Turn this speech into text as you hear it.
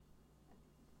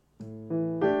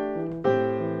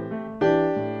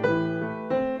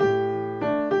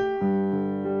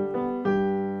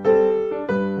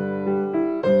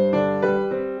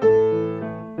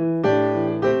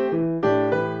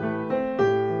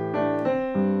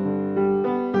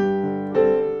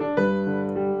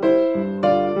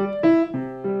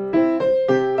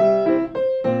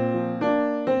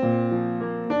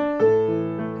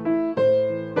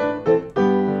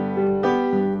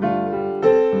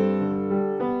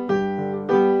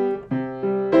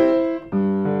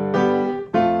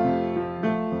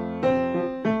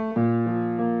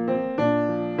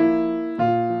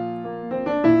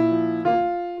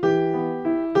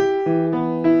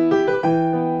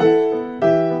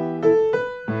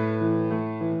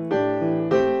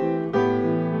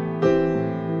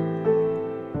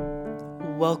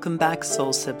Welcome back,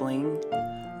 Soul Sibling.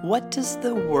 What does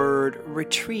the word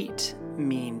retreat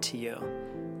mean to you?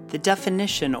 The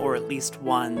definition, or at least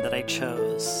one that I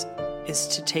chose, is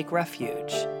to take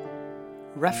refuge.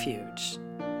 Refuge.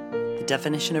 The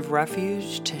definition of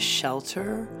refuge: to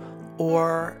shelter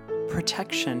or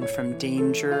protection from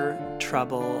danger,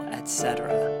 trouble,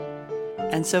 etc.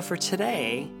 And so for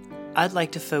today, I'd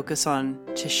like to focus on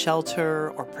to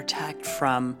shelter or protect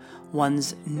from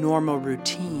one's normal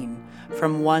routine,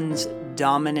 from one's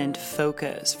dominant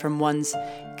focus, from one's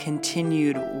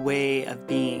continued way of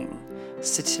being.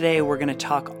 So today we're going to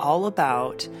talk all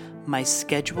about my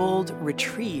scheduled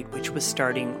retreat, which was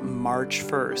starting March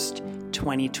 1st,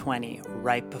 2020,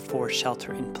 right before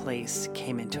shelter in place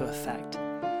came into effect.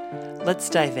 Let's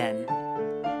dive in.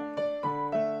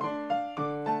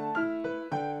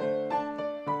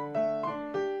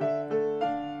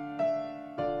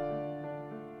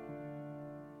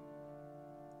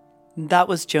 That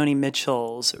was Joni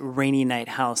Mitchell's Rainy Night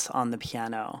House on the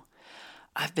piano.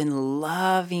 I've been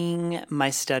loving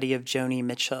my study of Joni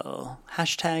Mitchell.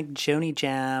 Hashtag Joni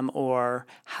Jam or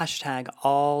hashtag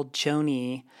all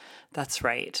Joni. That's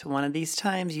right. One of these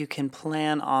times you can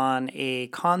plan on a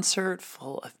concert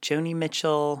full of Joni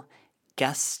Mitchell,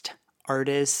 guest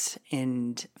artists,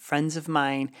 and friends of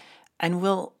mine, and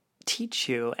we'll teach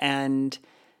you and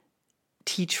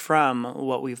teach from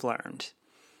what we've learned.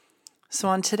 So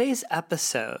on today's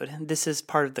episode, this is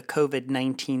part of the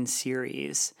COVID-19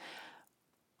 series,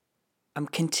 I'm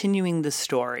continuing the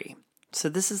story. So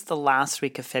this is the last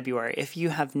week of February. If you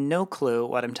have no clue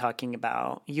what I'm talking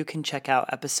about, you can check out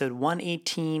episode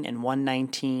 118 and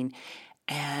 119,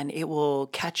 and it will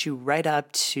catch you right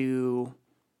up to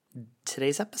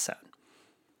today's episode.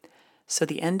 So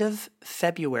the end of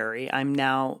February, I'm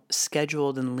now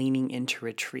scheduled and leaning into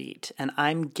retreat, and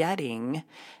I'm getting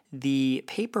the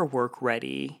paperwork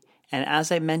ready. And as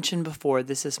I mentioned before,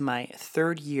 this is my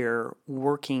third year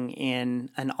working in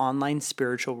an online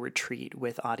spiritual retreat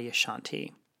with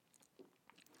Adyashanti.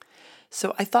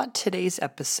 So I thought today's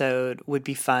episode would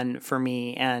be fun for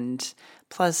me, and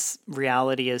plus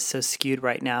reality is so skewed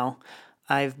right now.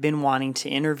 I've been wanting to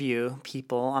interview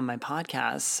people on my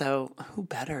podcast, so who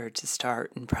better to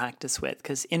start and practice with?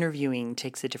 Because interviewing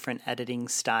takes a different editing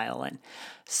style. And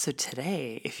so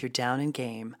today, if you're down in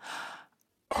game,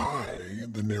 I,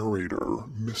 the narrator,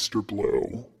 Mr.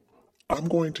 Blow, I'm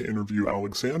going to interview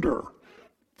Alexander,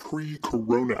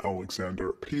 pre-corona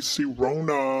Alexander,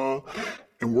 PC-rona,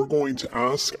 and we're going to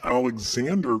ask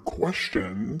Alexander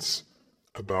questions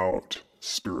about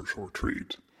spiritual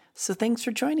retreat. So thanks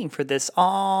for joining for this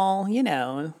all,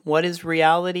 what is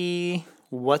reality,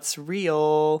 what's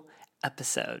real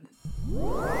episode.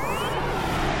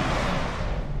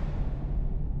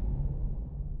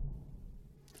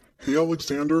 Hey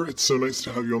Alexander, it's so nice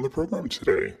to have you on the program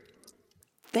today.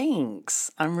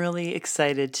 Thanks. I'm really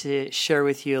excited to share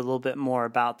with you a little bit more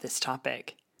about this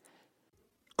topic.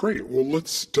 Great. Well,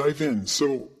 let's dive in.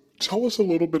 So tell us a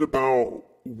little bit about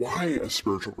why a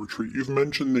spiritual retreat. You've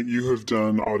mentioned that you have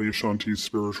done Adyashanti's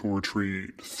spiritual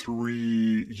retreat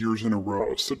 3 years in a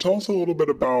row. So tell us a little bit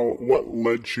about what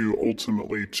led you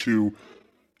ultimately to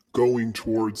going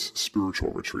towards spiritual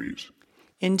retreat.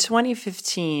 In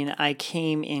 2015, I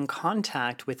came in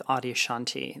contact with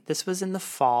Adyashanti. This was in the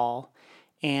fall,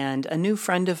 and a new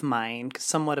friend of mine,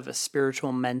 somewhat of a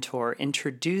spiritual mentor,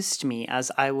 introduced me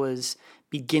as I was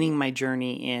beginning my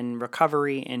journey in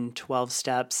recovery in 12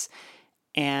 steps,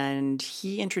 and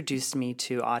he introduced me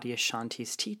to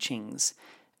Adyashanti's teachings,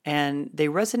 and they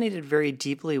resonated very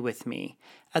deeply with me.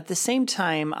 At the same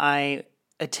time, I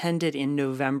attended in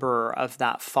November of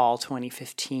that fall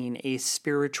 2015 a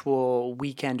spiritual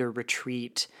weekend or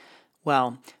retreat,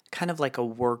 kind of like a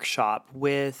workshop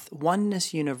with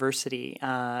Oneness University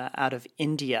out of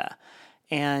India.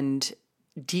 And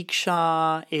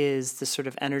Diksha is the sort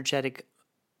of energetic,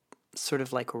 sort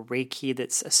of like a Reiki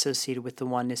that's associated with the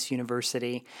Oneness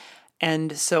University.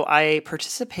 And so I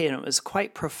participated, and it was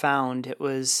quite profound. It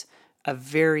was a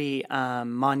very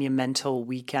monumental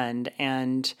weekend.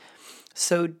 And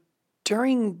so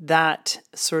during that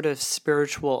sort of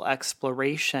spiritual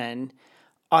exploration,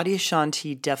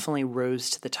 Adyashanti definitely rose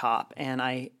to the top, and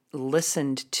I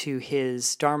listened to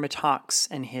his Dharma talks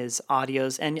and his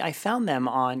audios, and I found them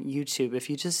on YouTube. If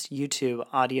you just YouTube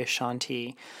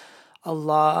Adyashanti, a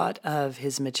lot of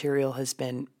his material has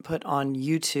been put on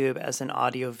YouTube as an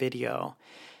audio video,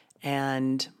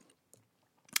 and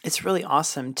it's really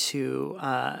awesome to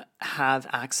have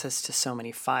access to so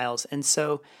many files. And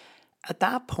so at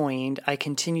that point, I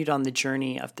continued on the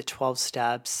journey of the 12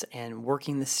 steps and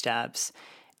working the steps,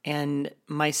 and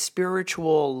my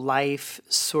spiritual life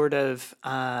sort of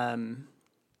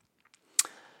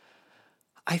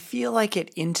I feel like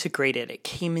it integrated. It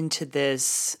came into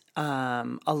this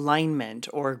alignment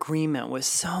or agreement with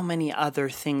so many other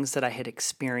things that I had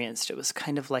experienced. It was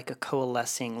kind of like a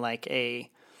coalescing, like I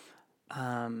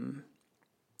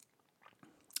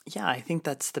think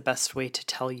that's the best way to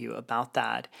tell you about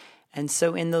that. And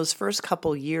so in those first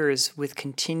couple years, with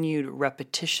continued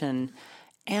repetition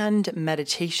and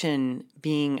meditation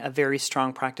being a very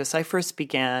strong practice, I first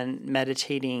began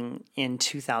meditating in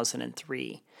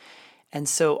 2003. And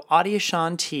so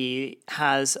Adyashanti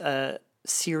has a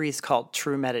series called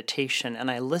True Meditation,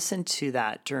 and I listened to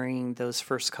that during those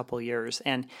first couple years,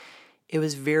 and it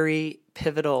was very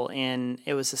pivotal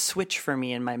it was a switch for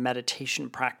me in my meditation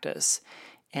practice.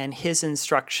 And his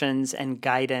instructions and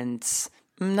guidance,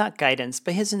 not guidance,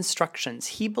 but his instructions,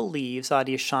 he believes,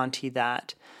 Adyashanti,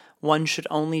 that one should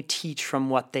only teach from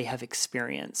what they have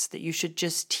experienced, that you should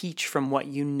just teach from what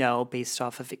you know based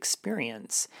off of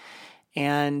experience.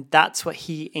 And that's what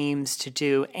he aims to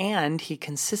do. And he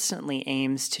consistently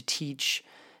aims to teach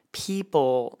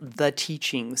people the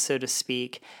teaching, so to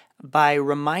speak, by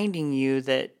reminding you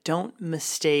that don't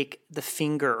mistake the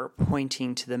finger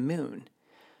pointing to the moon.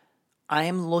 I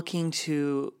am looking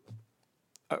to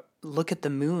look at the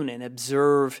moon and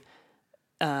observe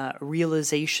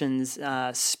realizations,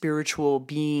 spiritual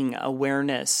being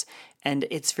awareness, and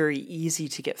it's very easy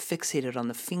to get fixated on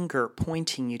the finger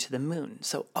pointing you to the moon.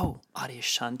 So,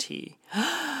 Adyashanti,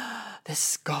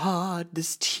 this God,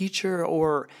 this teacher,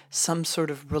 or some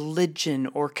sort of religion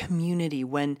or community,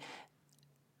 when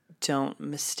don't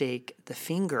mistake the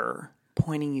finger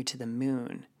pointing you to the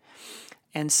moon.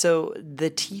 And so the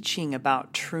teaching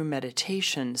about true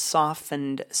meditation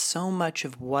softened so much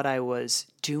of what I was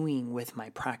doing with my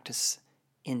practice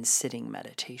in sitting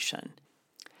meditation.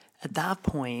 At that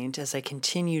point, as I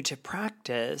continued to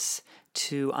practice,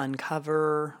 to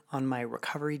uncover on my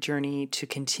recovery journey, to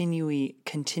continually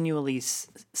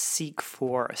seek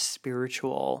for a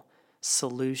spiritual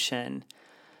solution,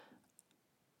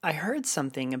 I heard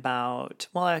something about,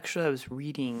 I was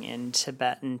reading in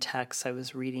Tibetan texts. I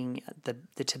was reading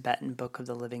the Tibetan Book of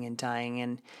the Living and Dying,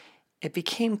 and it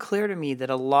became clear to me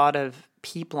that a lot of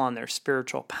people on their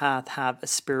spiritual path have a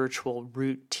spiritual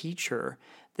root teacher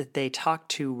that they talk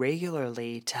to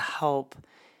regularly to help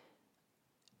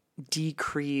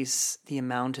decrease the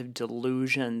amount of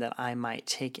delusion that I might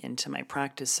take into my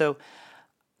practice. So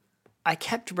I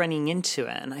kept running into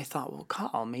it, and I thought,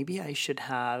 Carl, maybe I should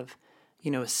have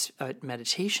a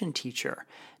meditation teacher.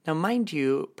 Now, mind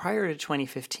you, prior to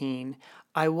 2015,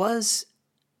 I was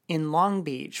in Long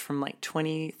Beach from like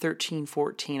 2013,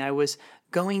 14. I was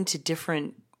going to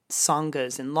different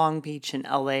sanghas in Long Beach and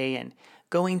LA and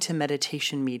going to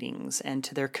meditation meetings and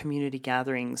to their community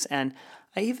gatherings. And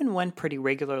I even went pretty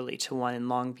regularly to one in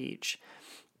Long Beach.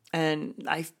 And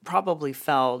I probably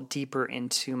fell deeper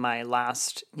into my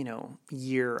last,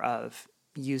 year of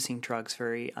using drugs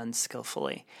very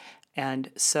unskillfully.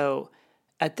 And so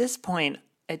at this point,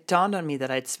 it dawned on me that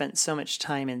I'd spent so much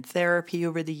time in therapy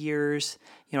over the years.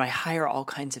 I hire all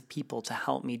kinds of people to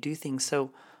help me do things.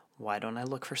 So why don't I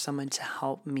look for someone to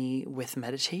help me with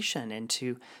meditation and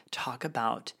to talk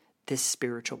about this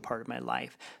spiritual part of my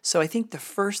life? So I think the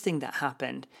first thing that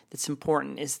happened that's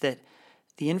important is that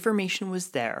the information was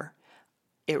there.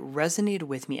 It resonated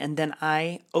with me, and then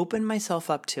I opened myself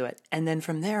up to it. And then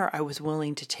from there, I was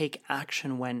willing to take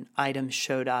action when items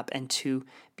showed up and to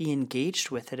be engaged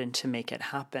with it and to make it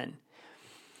happen.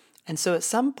 And so at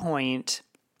some point,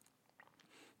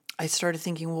 I started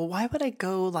thinking, why would I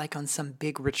go like on some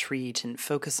big retreat and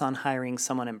focus on hiring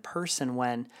someone in person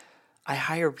when I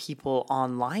hire people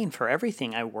online for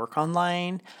everything? I work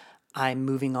online. I'm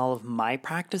moving all of my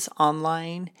practice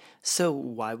online. So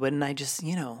why wouldn't I just,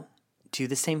 do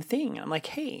the same thing? I'm like,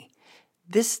 hey,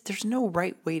 there's no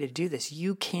right way to do this.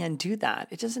 You can do that.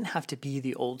 It doesn't have to be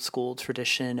the old school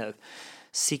tradition of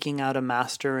seeking out a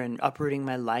master and uprooting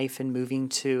my life and moving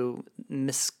to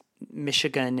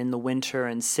Michigan in the winter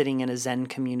and sitting in a Zen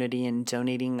community and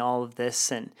donating all of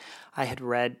this. And I had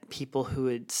read people who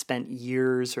had spent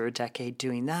years or a decade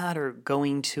doing that, or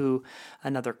going to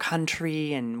another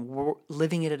country and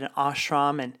living in an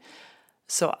ashram. And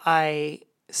so I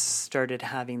started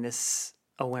having this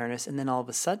awareness. And then all of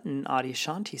a sudden,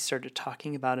 Adyashanti started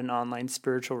talking about an online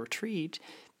spiritual retreat,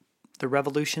 the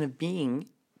Revolution of Being,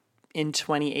 in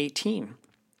 2018.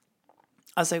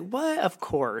 I was like, what? Of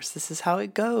course, this is how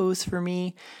it goes for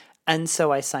me. And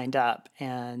so I signed up,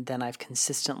 and then I've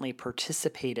consistently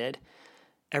participated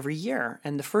every year.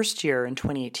 And the first year in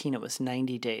 2018, it was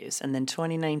 90 days. And then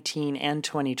 2019 and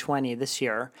 2020, this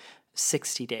year,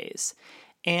 60 days.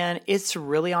 And it's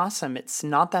really awesome. It's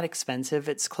not that expensive.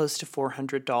 It's close to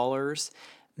 $400.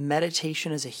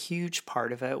 meditation is a huge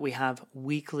part of it. We have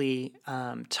weekly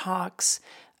talks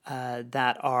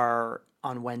that are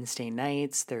on Wednesday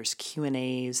nights. There's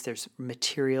Q&As, there's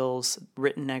materials,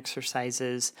 written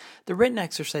exercises. The written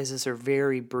exercises are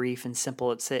very brief and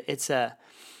simple. It's a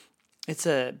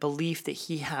belief that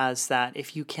he has that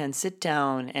if you can sit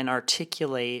down and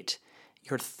articulate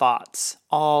your thoughts,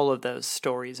 all of those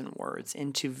stories and words,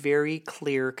 into very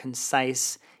clear,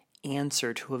 concise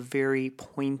answer to a very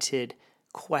pointed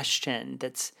question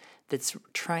that's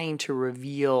trying to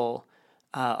reveal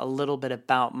a little bit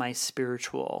about my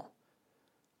spiritual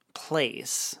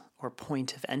place or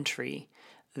point of entry,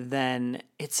 then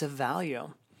it's of value.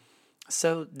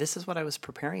 So this is what I was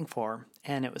preparing for,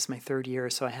 and it was my third year,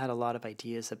 so I had a lot of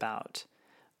ideas about.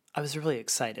 I was really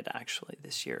excited, actually,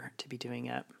 this year to be doing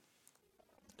it.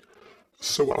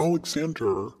 So,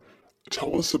 Alexander,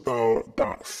 tell us about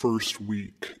that first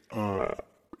week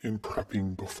in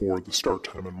prepping before the start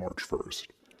time on March 1st.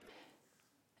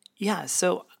 Yeah,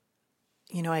 so,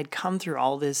 I'd come through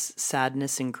all this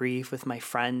sadness and grief with my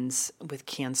friends with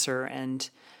cancer, and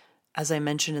as I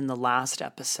mentioned in the last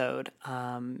episode,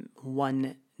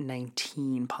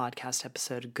 119 podcast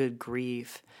episode, Good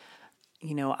Grief,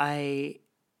 I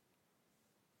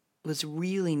was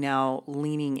really now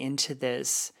leaning into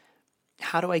this.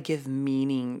 How do I give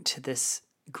meaning to this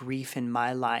grief in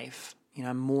my life?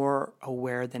 I'm more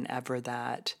aware than ever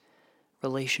that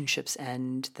relationships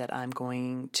end, that I'm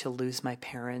going to lose my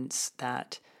parents,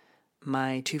 that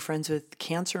my two friends with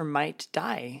cancer might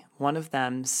die. One of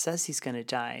them says he's going to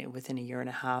die within a year and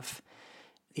a half.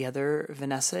 The other,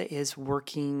 Vanessa, is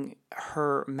working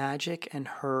her magic and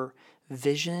her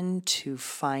vision to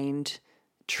find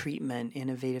treatment,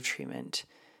 innovative treatment,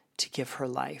 to give her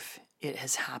life. It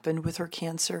has happened with her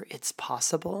cancer. It's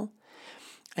possible.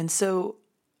 And so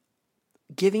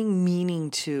giving meaning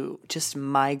to just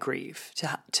my grief,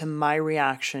 to my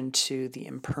reaction to the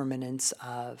impermanence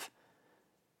of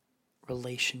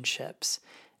relationships.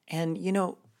 And,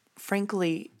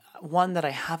 frankly, one that I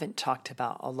haven't talked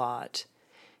about a lot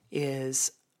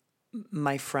is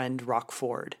my friend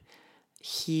Rockford.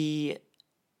 He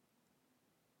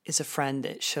is a friend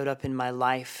that showed up in my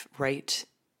life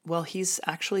he's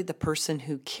actually the person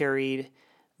who carried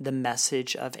the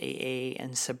message of AA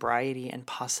and sobriety and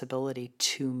possibility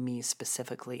to me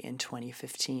specifically in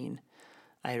 2015.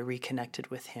 I had reconnected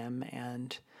with him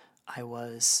and I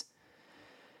was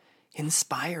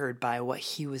inspired by what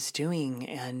he was doing,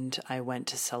 and I went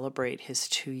to celebrate his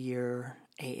 2-year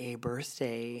AA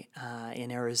birthday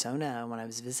in Arizona when I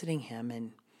was visiting him,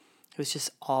 and it was just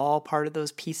all part of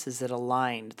those pieces that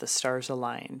aligned, the stars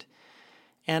aligned.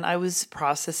 And I was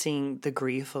processing the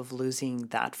grief of losing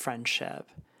that friendship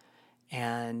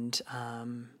and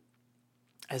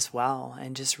as well,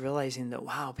 and just realizing that,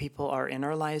 wow, people are in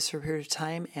our lives for a period of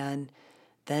time. And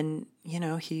then,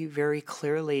 he very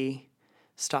clearly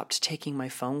stopped taking my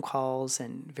phone calls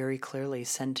and very clearly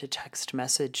sent a text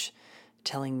message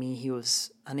telling me he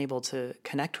was unable to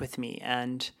connect with me.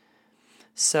 And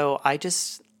so I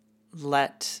just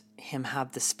let him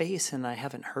have the space, and I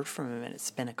haven't heard from him, and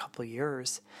it's been a couple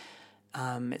years.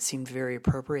 It seemed very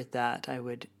appropriate that I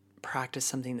would practice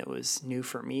something that was new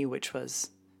for me, which was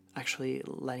actually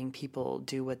letting people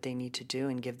do what they need to do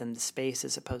and give them the space,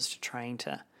 as opposed to trying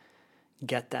to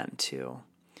get them to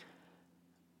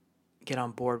get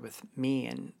on board with me.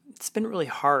 And it's been really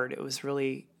hard. It was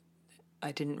really,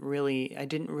 I didn't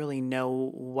really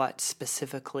know what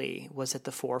specifically was at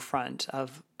the forefront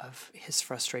of his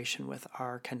frustration with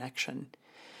our connection.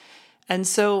 And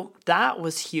so that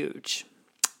was huge.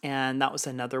 And that was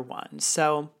another one.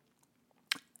 So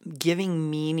giving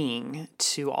meaning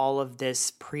to all of this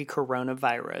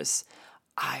pre-coronavirus,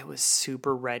 I was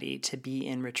super ready to be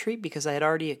in retreat because I had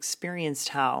already experienced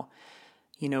how,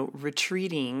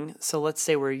 retreating. So let's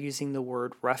say we're using the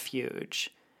word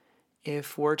refuge.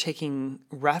 If we're taking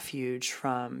refuge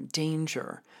from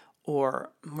danger, or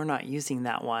we're not using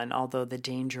that one, although the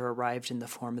danger arrived in the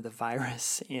form of the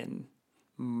virus in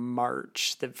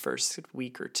March, the first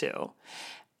week or two.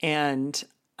 And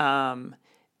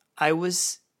I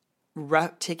was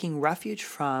taking refuge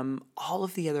from all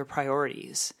of the other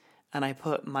priorities. And I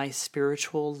put my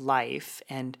spiritual life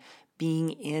and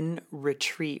being in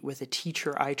retreat with a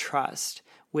teacher I trust,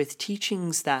 with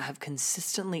teachings that have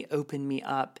consistently opened me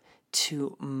up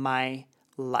to my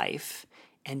life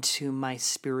and to my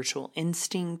spiritual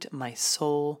instinct, my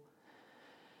soul,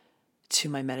 to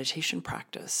my meditation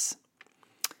practice.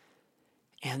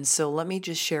 And so let me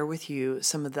just share with you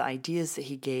some of the ideas that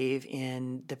he gave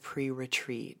in the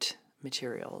pre-retreat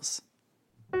materials.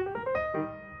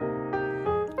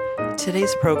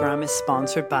 Today's program is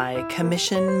sponsored by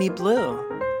Commission Me Blue.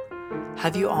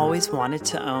 Have you always wanted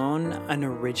to own an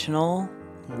original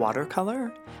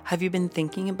watercolor? Have you been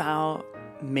thinking about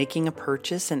making a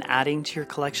purchase and adding to your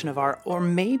collection of art? Or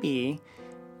maybe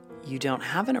you don't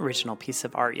have an original piece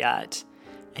of art yet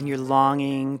and you're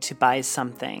longing to buy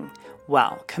something.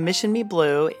 Well, Commission Me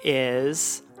Blue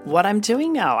is what I'm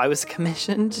doing now. I was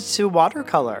commissioned to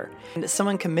watercolor.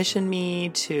 Someone commissioned me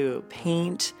to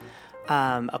paint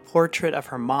a portrait of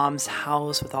her mom's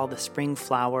house with all the spring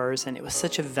flowers, and it was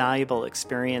such a valuable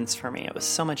experience for me. It was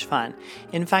so much fun.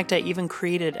 In fact, I even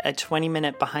created a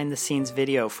 20-minute behind-the-scenes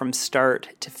video from start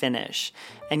to finish,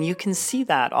 and you can see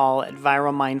that all at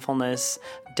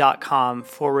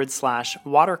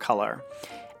viralmindfulness.com/watercolor.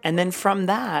 And then from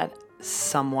that,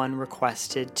 someone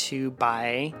requested to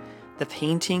buy the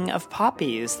painting of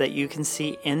poppies that you can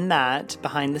see in that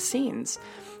behind the scenes.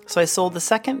 So I sold the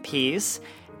second piece,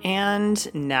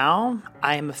 and now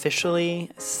I am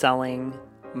officially selling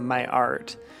my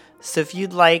art. So if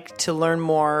you'd like to learn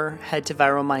more, head to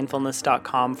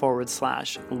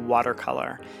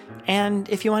viralmindfulness.com/watercolor. And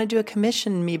if you want to do a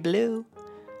Commission Me Blue,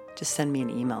 just send me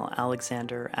an email,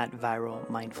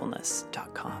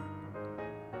 alexander@viralmindfulness.com.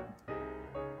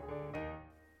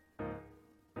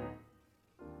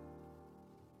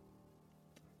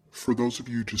 For those of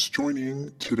you just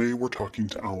joining, today we're talking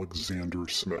to Alexander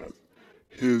Smith.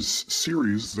 His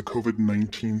series, the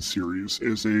COVID-19 series,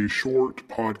 is a short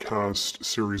podcast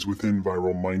series within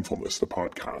Viral Mindfulness, the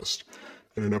podcast.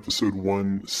 And in episode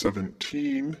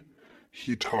 117,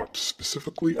 he talked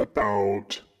specifically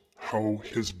about how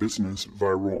his business,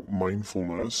 Viral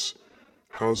Mindfulness,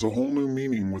 has a whole new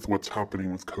meaning with what's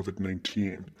happening with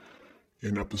COVID-19.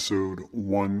 In episode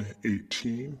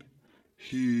 118,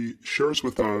 he shares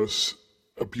with us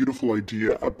a beautiful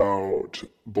idea about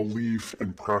belief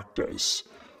and practice,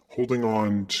 holding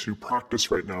on to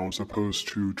practice right now as opposed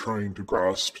to trying to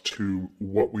grasp to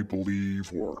what we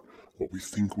believe or what we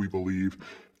think we believe.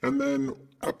 And then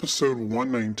episode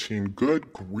 119,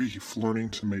 good grief, learning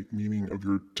to make meaning of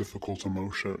your difficult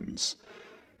emotions.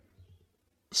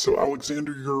 So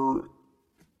Alexander, you're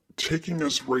taking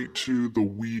us right to the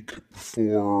week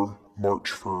before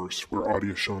March 1st, where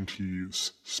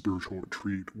Adyashanti's spiritual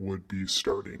retreat would be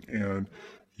starting. And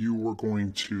you were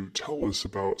going to tell us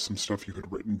about some stuff you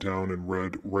had written down and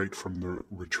read right from the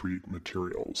retreat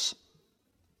materials.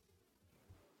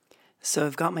 So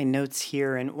I've got my notes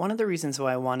here, and one of the reasons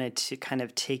why I wanted to kind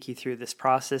of take you through this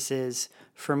process is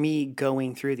for me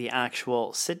going through the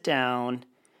actual sit down,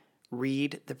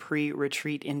 read the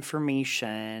pre-retreat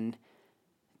information,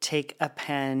 take a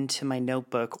pen to my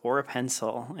notebook or a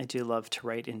pencil. I do love to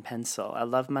write in pencil. I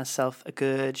love myself a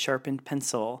good sharpened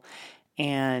pencil.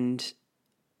 And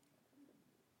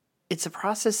it's a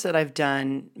process that I've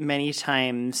done many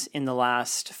times in the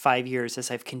last 5 years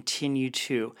as I've continued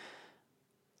to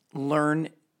learn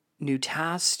new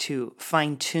tasks, to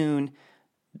fine-tune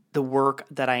the work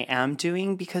that I am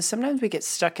doing, because sometimes we get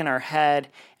stuck in our head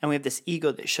and we have this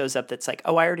ego that shows up that's like,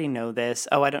 oh, I already know this.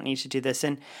 Oh, I don't need to do this.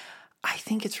 And I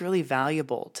think it's really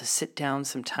valuable to sit down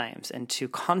sometimes and to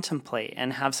contemplate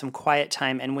and have some quiet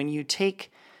time. And when you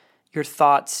take your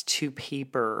thoughts to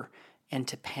paper and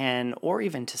to pen or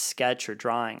even to sketch or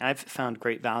drawing, I've found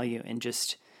great value in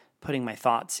just putting my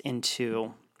thoughts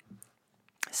into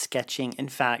sketching. In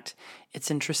fact,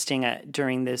 it's interesting,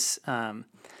 during this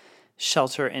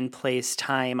shelter-in-place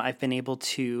time, I've been able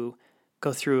to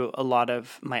go through a lot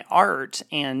of my art,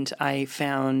 and I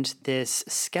found this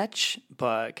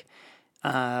sketchbook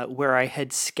where I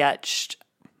had sketched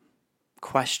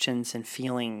questions and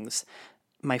feelings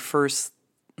my first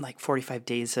 45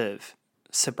 days of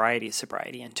sobriety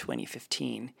in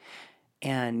 2015.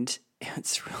 And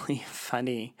it's really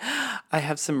funny. I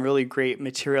have some really great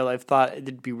material. I've thought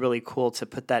it'd be really cool to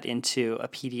put that into a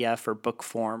PDF or book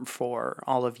form for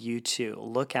all of you to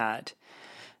look at.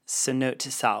 So note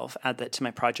to self, add that to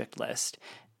my project list.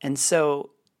 And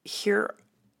so here,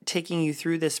 taking you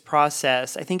through this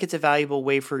process, I think it's a valuable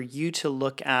way for you to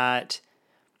look at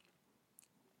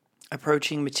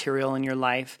approaching material in your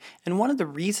life. And one of the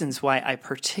reasons why I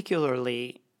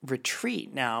particularly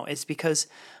retreat now is because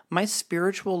my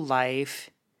spiritual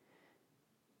life,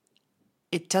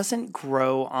 it doesn't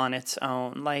grow on its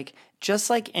own. Just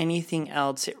like anything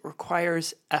else, it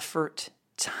requires effort,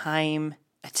 time,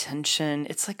 attention.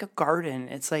 It's like a garden.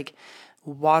 It's like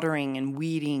watering and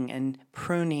weeding and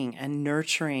pruning and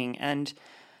nurturing. And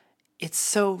it's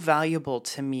so valuable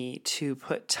to me to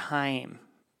put time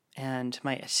and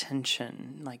my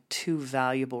attention, two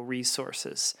valuable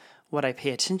resources, what I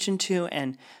pay attention to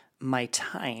and my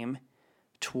time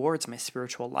towards my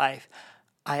spiritual life.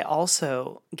 I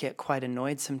also get quite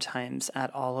annoyed sometimes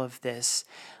at all of this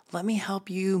let me help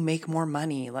you make more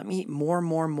money. Let me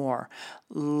more.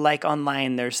 Like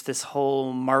online, there's this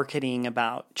whole marketing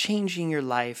about changing your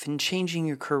life and changing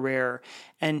your career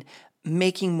and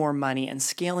making more money and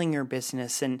scaling your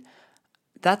business. And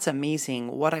that's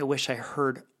amazing. What I wish I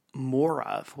heard more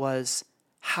of was,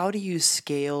 how do you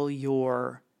scale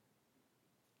your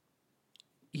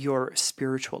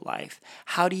spiritual life?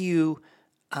 How do you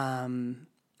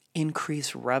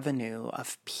increase revenue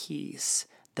of peace,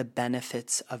 the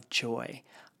benefits of joy?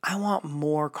 I want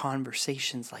more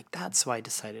conversations like that, so I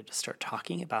decided to start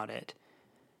talking about it.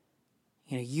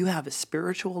 You have a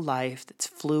spiritual life that's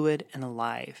fluid and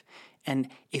alive, and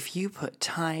if you put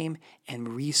time and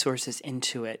resources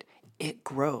into it, it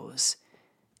grows.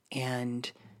 And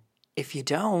if you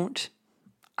don't,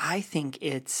 I think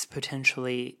it's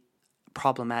potentially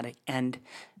problematic. And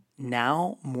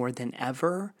now more than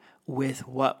ever, with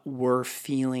what we're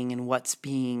feeling and what's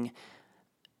being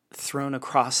thrown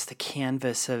across the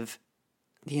canvas of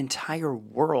the entire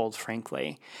world,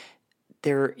 frankly,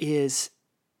 there is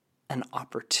an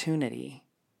opportunity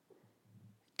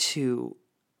to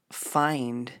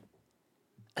find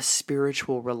a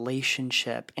spiritual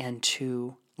relationship and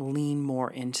to lean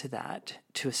more into that,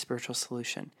 to a spiritual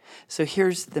solution. So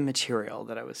here's the material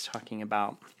that I was talking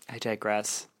about. I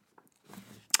digress.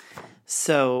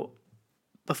 So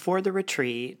before the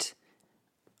retreat,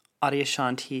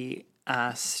 Adyashanti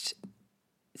asked,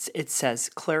 it says,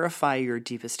 clarify your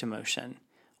deepest emotion.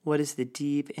 What is the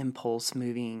deep impulse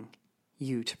moving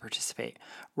you to participate?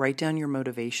 Write down your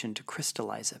motivation to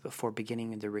crystallize it before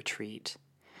beginning the retreat,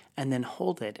 and then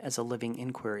hold it as a living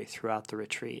inquiry throughout the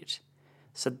retreat.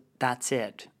 So that's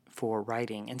it for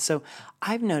writing. And so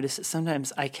I've noticed that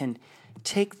sometimes I can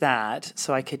take that,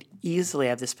 so I could easily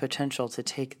have this potential to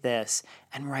take this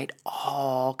and write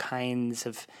all kinds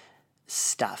of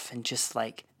stuff and just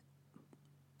like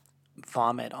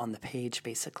vomit on the page,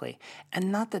 basically. And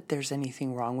not that there's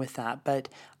anything wrong with that, but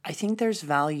I think there's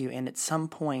value in at some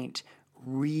point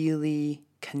really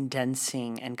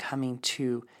condensing and coming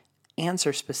to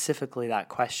answer specifically that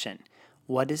question.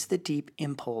 What is the deep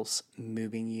impulse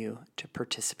moving you to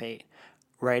participate?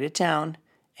 Write it down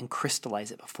and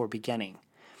crystallize it before beginning.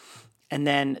 And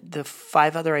then the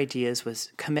 5 other ideas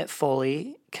was commit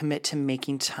fully, commit to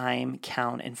making time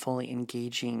count and fully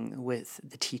engaging with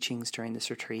the teachings during this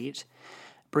retreat.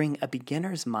 Bring a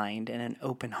beginner's mind and an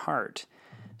open heart.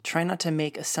 Try not to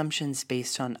make assumptions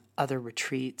based on other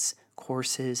retreats,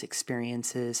 courses,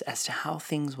 experiences as to how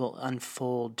things will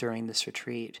unfold during this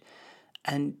retreat.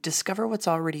 And discover what's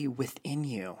already within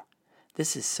you.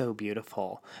 This is so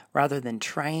beautiful. Rather than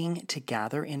trying to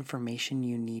gather information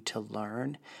you need to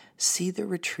learn, see the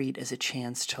retreat as a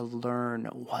chance to learn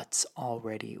what's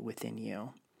already within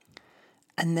you.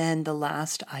 And then the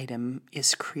last item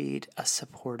is create a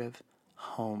supportive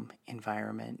home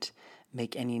environment.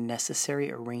 Make any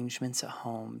necessary arrangements at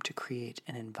home to create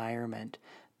an environment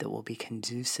that will be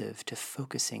conducive to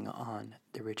focusing on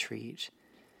the retreat.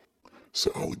 So,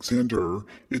 Alexander,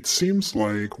 it seems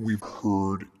like we've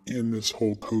heard in this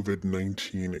whole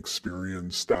COVID-19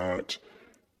 experience that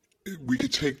we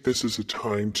could take this as a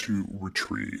time to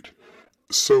retreat.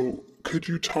 So, could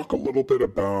you talk a little bit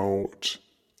about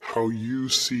how you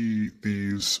see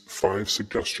these 5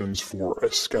 suggestions for a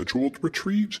scheduled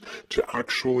retreat to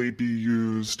actually be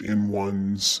used in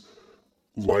one's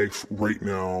life right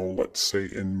now, let's say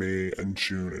in May and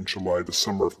June and July, the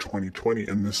summer of 2020,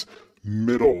 in this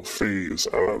middle phase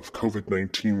of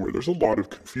COVID-19 where there's a lot of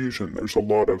confusion, there's a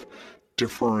lot of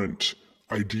different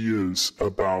ideas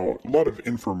about a lot of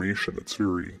information that's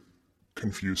very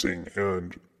confusing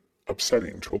and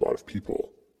upsetting to a lot of people.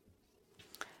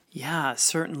 Yeah,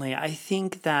 certainly. I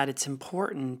think that it's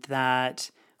important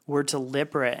that we're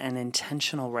deliberate and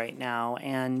intentional right now,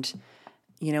 and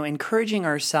encouraging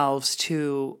ourselves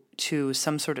to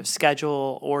some sort of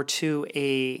schedule or to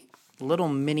a little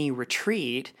mini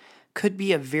retreat could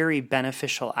be a very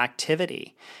beneficial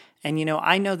activity. And,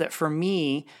 I know that for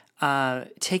me,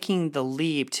 taking the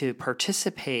leap to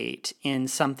participate in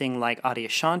something like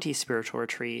Adyashanti Spiritual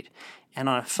Retreat, and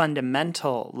on a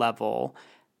fundamental level,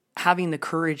 having the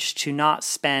courage to not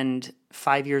spend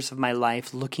 5 years of my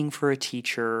life looking for a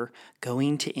teacher,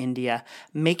 going to India,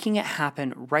 making it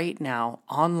happen right now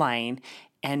online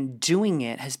and doing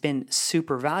it has been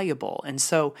super valuable. And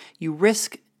so you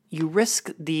risk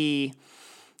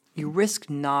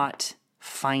not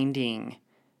finding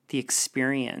the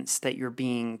experience that you're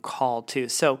being called to.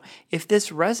 So if this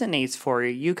resonates for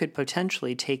you, you could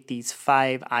potentially take these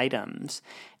 5 items,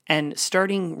 and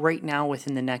starting right now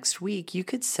within the next week, you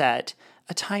could set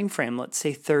a time frame, let's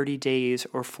say 30 days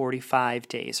or 45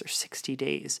 days or 60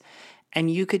 days. And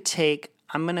you could take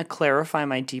I'm going to clarify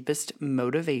my deepest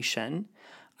motivation.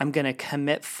 I'm going to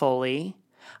commit fully.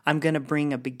 I'm going to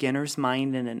bring a beginner's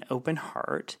mind and an open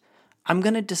heart. I'm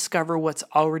going to discover what's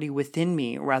already within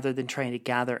me rather than trying to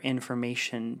gather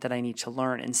information that I need to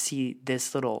learn, and see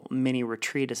this little mini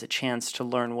retreat as a chance to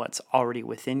learn what's already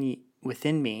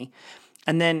within me.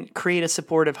 And then create a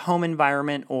supportive home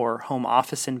environment or home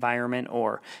office environment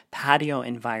or patio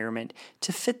environment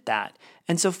to fit that.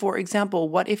 And so, for example,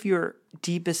 what if your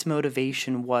deepest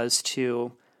motivation was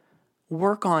to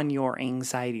work on your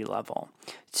anxiety level,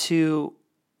 to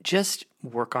just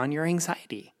work on your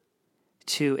anxiety,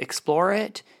 to explore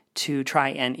it, to try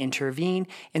and intervene,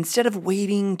 instead of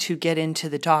waiting to get into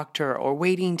the doctor or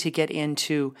waiting to get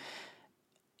into,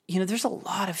 there's a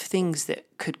lot of things that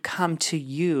could come to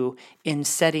you in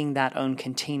setting that own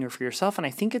container for yourself. And I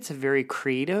think it's a very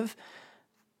creative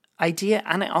idea.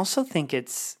 And I also think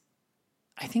it's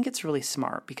really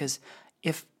smart, because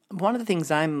if one of the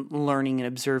things I'm learning and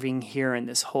observing here in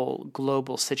this whole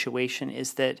global situation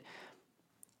is that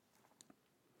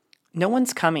no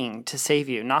one's coming to save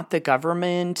you, not the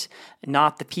government,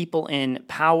 not the people in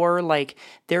power. Like,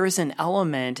 there is an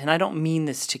element, and I don't mean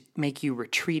this to make you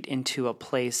retreat into a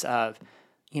place of,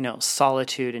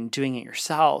 solitude and doing it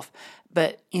yourself,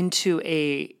 but into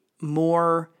a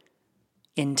more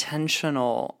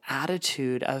intentional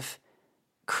attitude of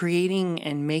creating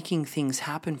and making things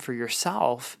happen for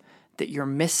yourself that you're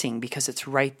missing because it's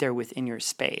right there within your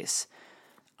space.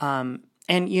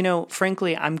 And,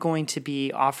 frankly, I'm going to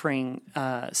be offering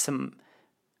some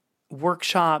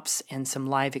workshops and some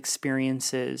live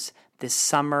experiences this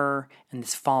summer and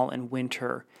this fall and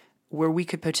winter where we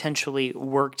could potentially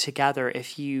work together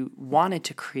if you wanted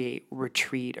to create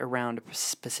retreat around a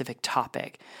specific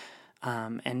topic.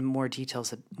 And more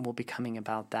details will be coming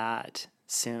about that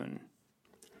soon.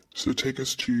 So take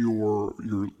us to your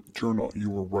journal. You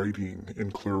were writing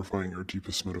and clarifying your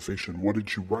deepest motivation. What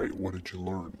did you write? What did you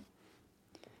learn?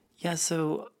 Yeah,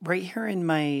 so right here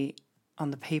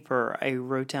on the paper, I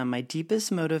wrote down my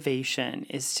deepest motivation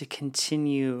is to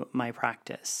continue my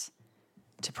practice,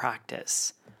 to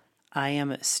practice. I am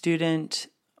a student.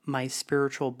 My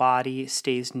spiritual body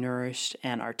stays nourished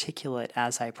and articulate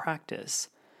as I practice.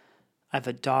 I've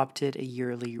adopted a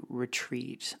yearly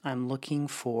retreat. I'm looking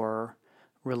for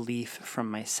relief from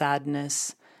my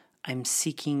sadness. I'm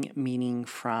seeking meaning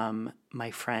from my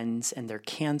friends and their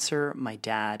cancer, my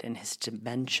dad and his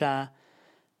dementia.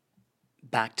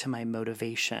 Back to my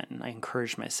motivation. I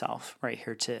encourage myself right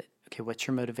here okay, what's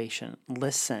your motivation?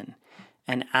 Listen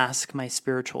and ask my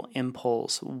spiritual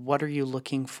impulse. What are you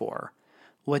looking for?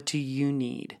 What do you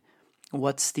need?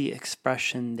 What's the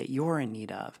expression that you're in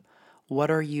need of? What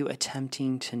are you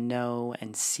attempting to know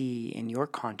and see in your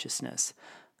consciousness?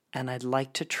 And I'd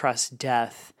like to trust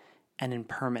death and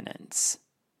impermanence.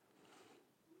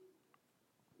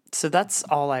 So that's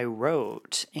all I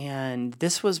wrote, and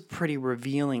this was pretty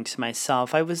revealing to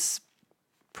myself. I was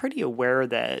pretty aware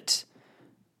that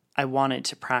I wanted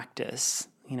to practice.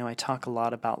 I talk a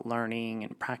lot about learning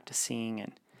and practicing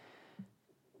and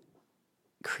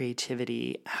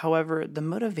creativity. However, the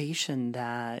motivation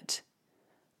that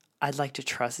I'd like to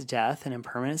trust death and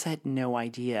impermanence, I had no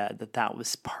idea that that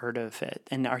was part of it.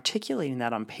 And articulating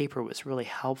that on paper was really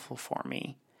helpful for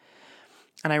me.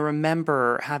 And I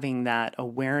remember having that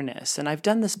awareness. And I've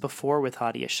done this before with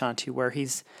Adyashanti, where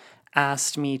he's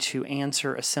asked me to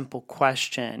answer a simple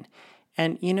question.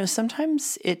 And,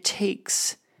 sometimes it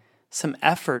takes some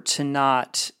effort to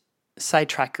not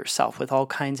sidetrack yourself with all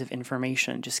kinds of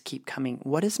information. Just keep coming.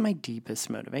 What is my deepest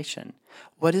motivation?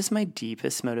 What is my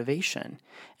deepest motivation?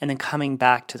 And then coming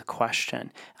back to the question.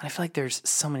 And I feel like there's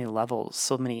so many levels,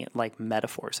 so many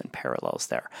metaphors and parallels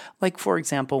there. Like, for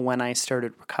example, when I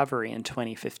started recovery in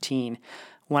 2015,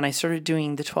 when I started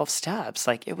doing the 12 steps,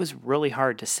 it was really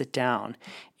hard to sit down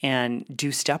and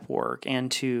do step work and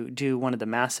to do one of the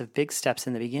massive big steps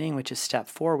in the beginning, which is step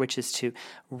 4, which is to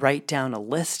write down a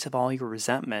list of all your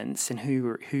resentments and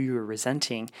who you were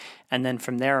resenting. And then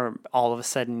from there, all of a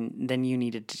sudden, then you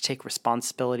needed to take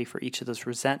responsibility for each of those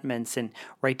resentments and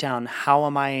write down, how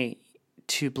am I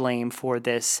to blame for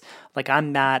this?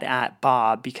 I'm mad at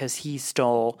Bob because he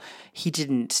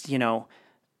didn't,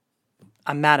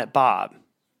 I'm mad at Bob.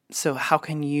 So how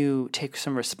can you take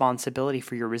some responsibility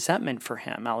for your resentment for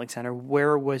him, Alexander?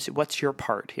 What's your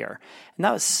part here? And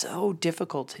that was so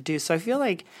difficult to do. So I feel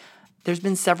like there's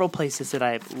been several places that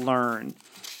I've learned.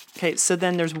 Okay, so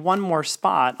then there's one more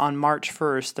spot on March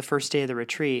 1st, the first day of the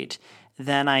retreat.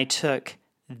 Then I took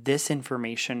this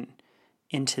information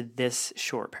into this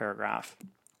short paragraph.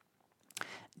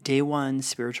 Day 1,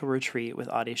 spiritual retreat with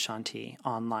Adyashanti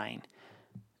online.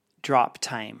 drop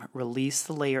time, release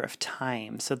the layer of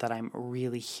time so that I'm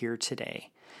really here today.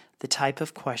 The type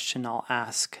of question I'll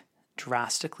ask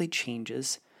drastically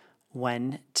changes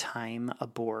when time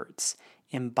aborts.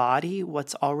 Embody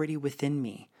what's already within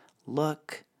me.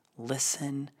 Look,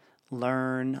 listen,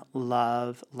 learn,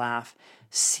 love, laugh.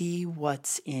 See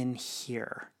what's in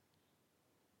here.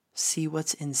 See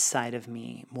what's inside of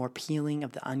me, more peeling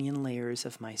of the onion layers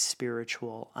of my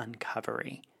spiritual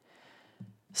uncovery.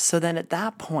 So then at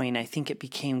that point, I think it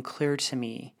became clear to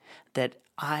me that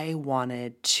I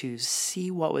wanted to see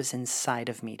what was inside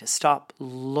of me, to stop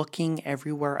looking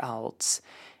everywhere else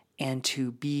and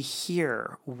to be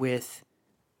here with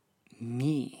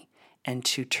me and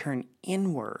to turn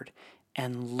inward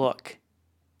and look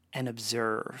and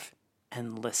observe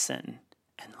and listen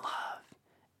and love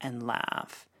and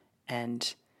laugh.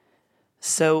 And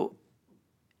so,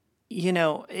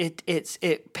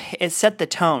 it set the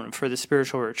tone for the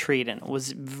spiritual retreat, and it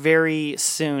was very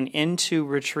soon into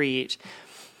retreat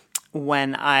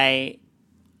when I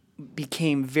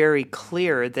became very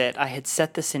clear that I had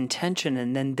set this intention,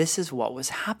 and then this is what was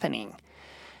happening.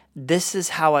 This is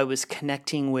how I was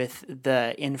connecting with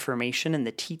the information and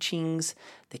the teachings,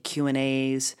 the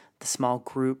Q&As, the small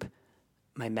group,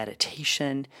 my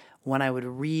meditation. When I would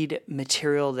read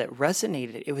material that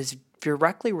resonated, it was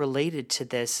directly related to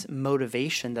this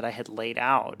motivation that I had laid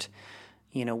out,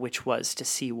 which was to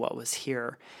see what was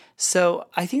here. So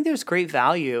I think there's great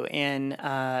value in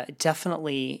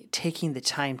definitely taking the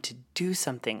time to do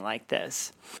something like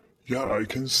this. Yeah, I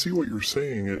can see what you're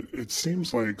saying. It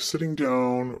seems like sitting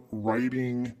down,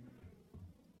 writing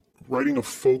a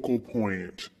focal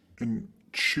point and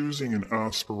choosing an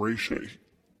aspiration,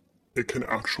 it can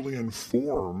actually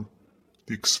inform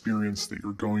the experience that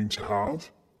you're going to have.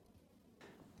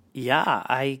 Yeah,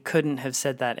 I couldn't have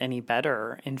said that any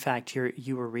better. In fact,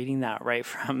 you were reading that right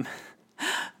from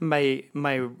my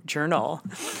journal.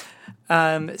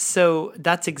 So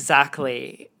that's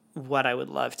exactly what I would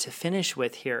love to finish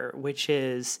with here, which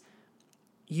is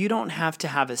you don't have to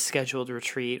have a scheduled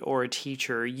retreat or a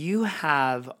teacher. You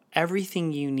have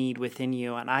everything you need within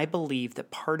you. And I believe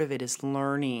that part of it is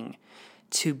learning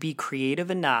to be creative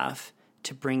enough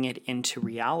to bring it into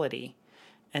reality.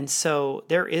 And so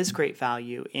there is great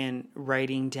value in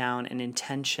writing down an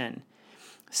intention.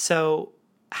 So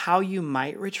how you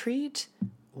might retreat,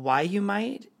 why you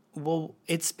might, well,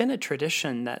 it's been a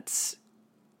tradition that's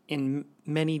in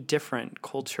many different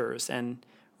cultures and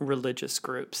religious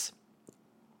groups.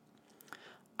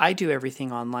 I do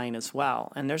everything online as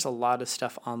well, and there's a lot of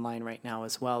stuff online right now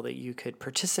as well that you could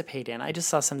participate in. I just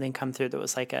saw something come through that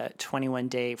was like a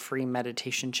 21-day free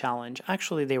meditation challenge.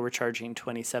 Actually, they were charging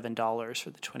 $27 for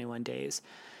the 21 days.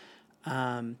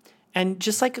 And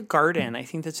just like a garden, I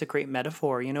think that's a great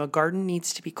metaphor. A garden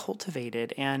needs to be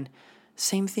cultivated, and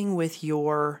same thing with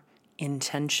your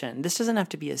intention. This doesn't have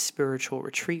to be a spiritual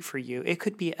retreat for you. It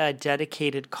could be a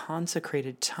dedicated,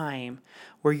 consecrated time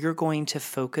where you're going to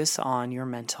focus on your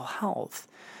mental health,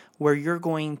 where you're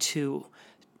going to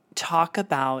talk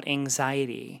about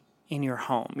anxiety in your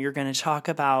home. You're going to talk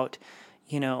about,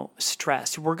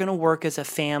 stress. We're going to work as a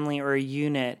family or a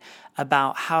unit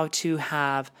about how to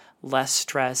have less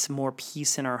stress, more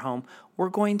peace in our home. We're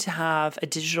going to have a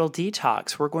digital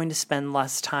detox. We're going to spend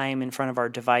less time in front of our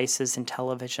devices and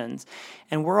televisions.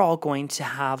 And we're all going to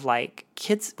have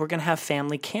kids, we're going to have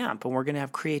family camp, and we're going to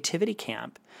have creativity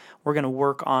camp. We're going to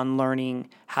work on learning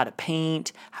how to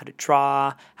paint, how to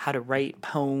draw, how to write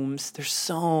poems. There's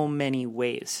so many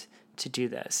ways to do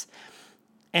this.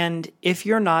 And if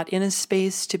you're not in a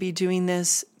space to be doing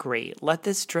this, great. Let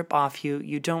this drip off you.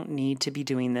 You don't need to be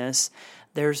doing this.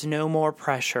 There's no more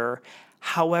pressure.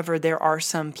 However, there are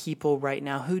some people right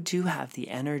now who do have the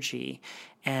energy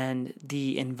and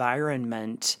the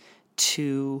environment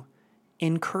to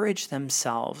encourage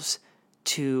themselves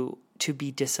to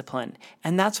be disciplined.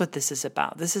 And that's what this is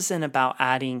about. This isn't about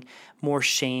adding more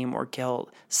shame or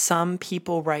guilt. Some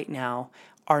people right now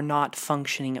are not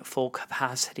functioning at full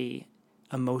capacity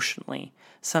emotionally.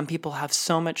 Some people have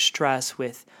so much stress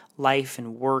with life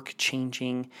and work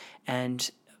changing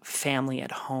and family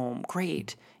at home.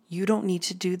 Great. You don't need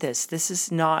to do this. This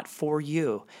is not for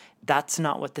you. That's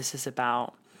not what this is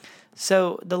about.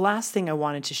 So the last thing I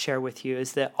wanted to share with you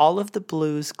is that all of the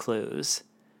Blues Clues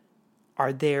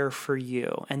are there for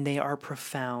you, and they are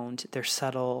profound. They're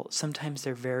subtle. Sometimes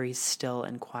they're very still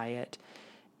and quiet.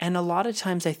 And a lot of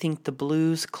times I think the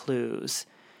Blues Clues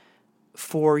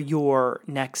for your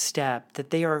next step,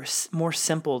 that they are more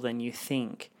simple than you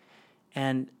think.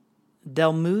 And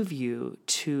they'll move you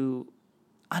to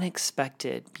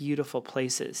unexpected, beautiful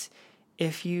places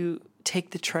if you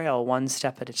take the trail one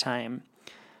step at a time.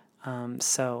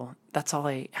 So that's all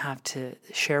I have to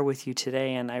share with you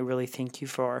today, and I really thank you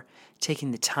for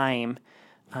taking the time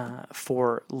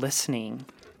for listening.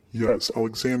 Yes,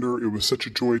 Alexander, it was such a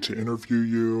joy to interview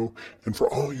you. And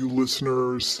for all you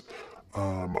listeners,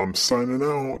 I'm signing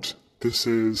out. This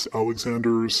is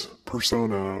Alexander's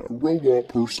persona, robot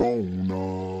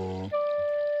persona.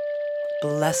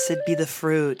 Blessed be the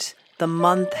fruit. The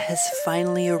month has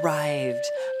finally arrived.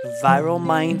 Viral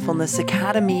Mindfulness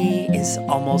Academy is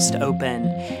almost open.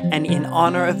 And in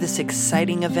honor of this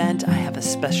exciting event, I have a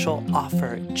special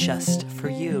offer just for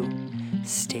you.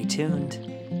 Stay tuned.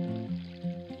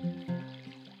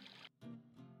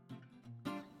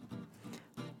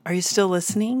 Are you still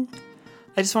listening?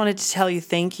 I just wanted to tell you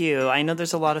thank you. I know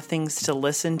there's a lot of things to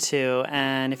listen to,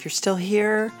 and if you're still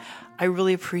here, I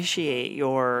really appreciate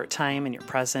your time and your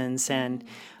presence. And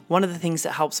one of the things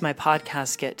that helps my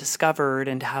podcast get discovered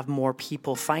and to have more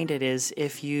people find it is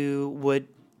if you would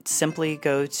simply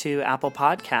go to Apple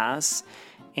Podcasts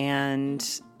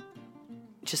and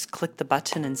just click the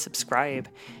button and subscribe.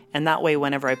 And that way,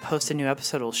 whenever I post a new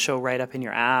episode, it'll show right up in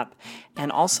your app.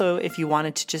 And also, if you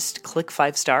wanted to just click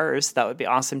 5 stars, that would be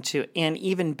awesome too. And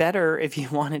even better, if you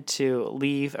wanted to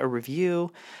leave a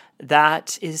review,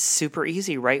 that is super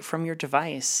easy right from your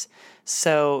device.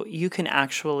 So you can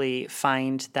actually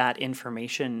find that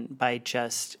information by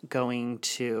just going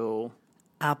to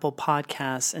Apple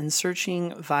Podcasts and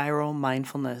searching Viral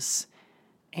Mindfulness,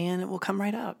 and it will come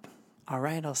right up. All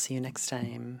right, I'll see you next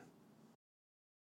time.